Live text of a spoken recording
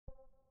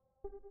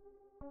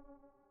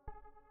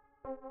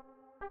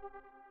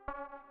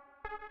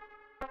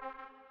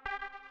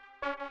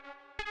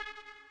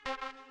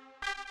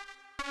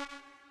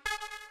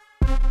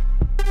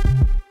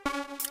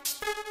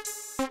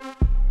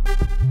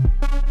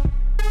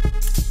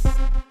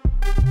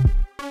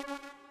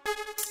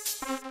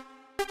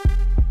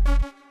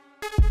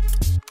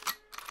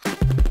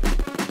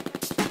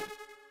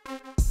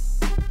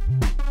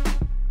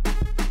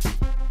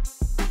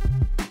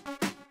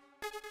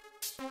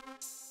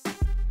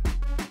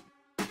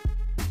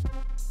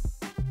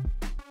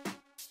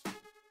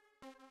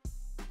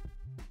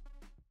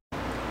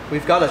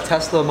We've got a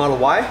Tesla Model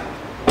Y.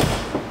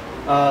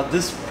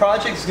 This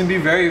project is going to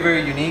be very,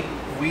 very unique.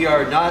 We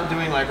are not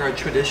doing like our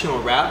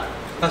traditional wrap.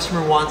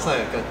 Customer wants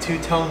like a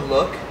two-tone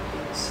look.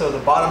 So the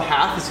bottom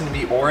half is going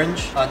to be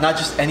orange. Not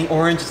just any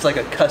orange, it's like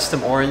a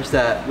custom orange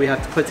that we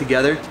have to put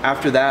together.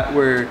 After that,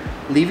 we're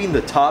leaving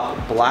the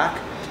top black.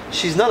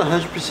 She's not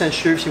 100%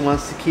 sure if she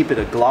wants to keep it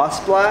a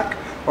gloss black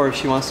or if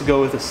she wants to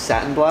go with a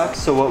satin black.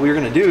 So what we're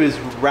going to do is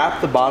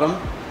wrap the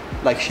bottom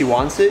like she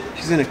wants it.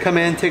 She's going to come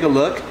in, take a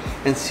look,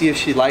 and see if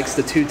she likes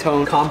the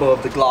two-tone combo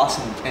of the gloss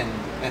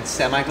and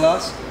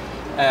semi-gloss,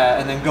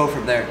 and then go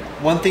from there.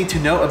 One thing to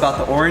note about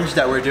the orange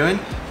that we're doing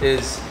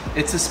is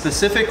it's a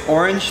specific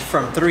orange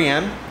from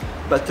 3M,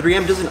 but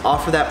 3M doesn't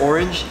offer that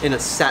orange in a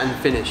satin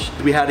finish.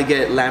 We had to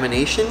get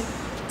lamination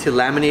to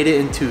laminate it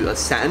into a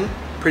satin,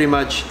 pretty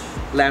much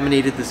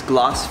laminated this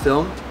gloss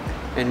film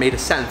and made a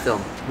satin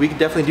film. We could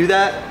definitely do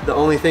that. The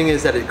only thing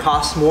is that it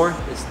costs more.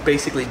 It's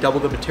basically double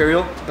the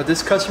material, but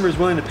this customer is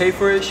willing to pay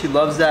for it. She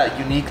loves that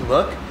unique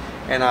look,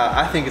 and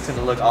I think it's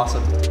gonna look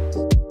awesome.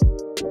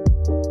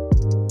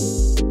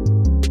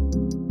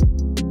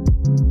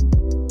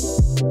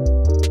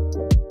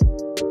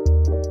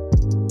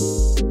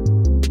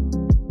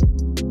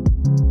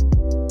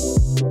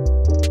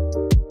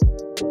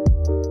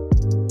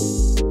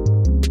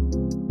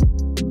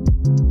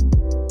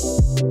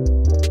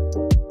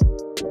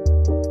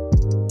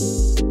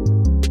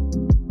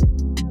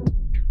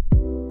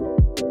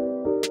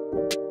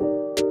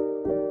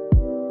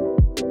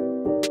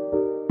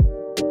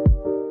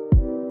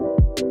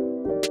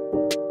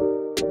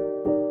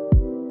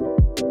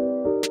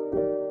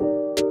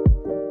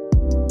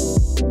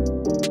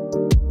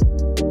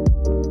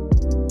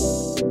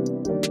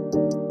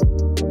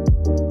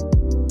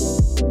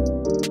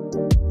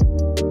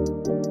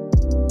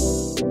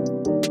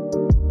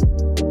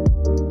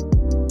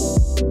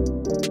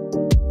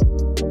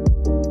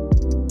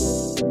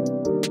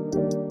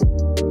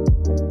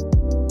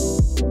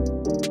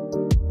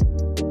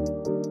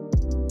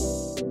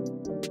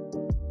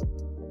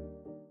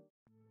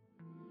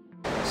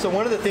 So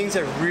one of the things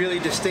that really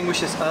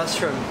distinguishes us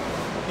from,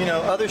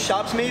 other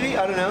shops maybe,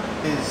 I don't know,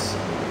 is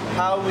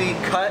how we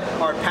cut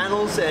our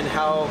panels and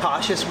how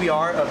cautious we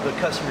are of the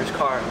customer's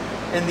car.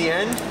 In the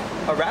end,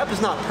 a wrap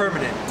is not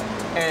permanent,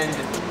 and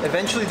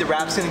eventually the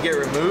wrap's gonna get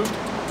removed.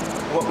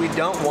 What we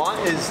don't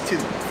want is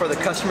for the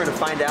customer to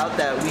find out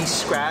that we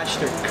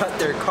scratched or cut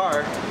their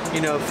car,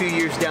 a few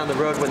years down the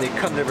road when they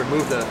come to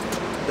remove the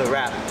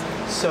wrap.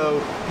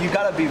 So you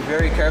gotta be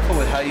very careful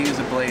with how you use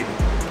a blade.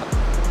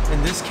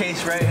 In this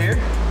case right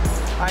here,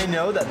 I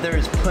know that there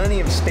is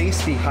plenty of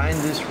space behind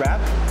this wrap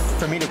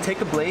for me to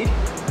take a blade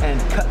and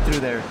cut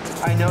through there.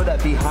 I know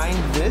that behind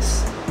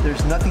this,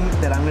 there's nothing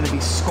that I'm gonna be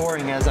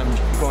scoring as I'm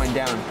going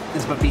down.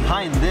 But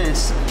behind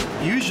this,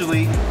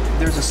 usually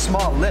there's a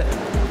small lip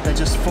that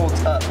just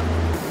folds up.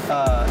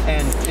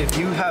 And if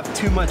you have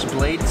too much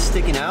blade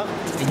sticking out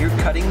and you're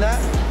cutting that,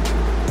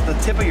 the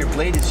tip of your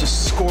blade is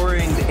just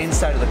scoring the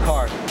inside of the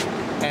car.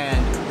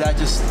 And that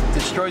just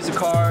destroys the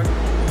car,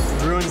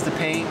 ruins the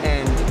paint,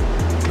 and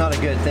it's not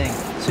a good thing.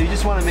 So you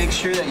just want to make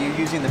sure that you're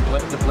using the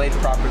blade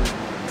properly.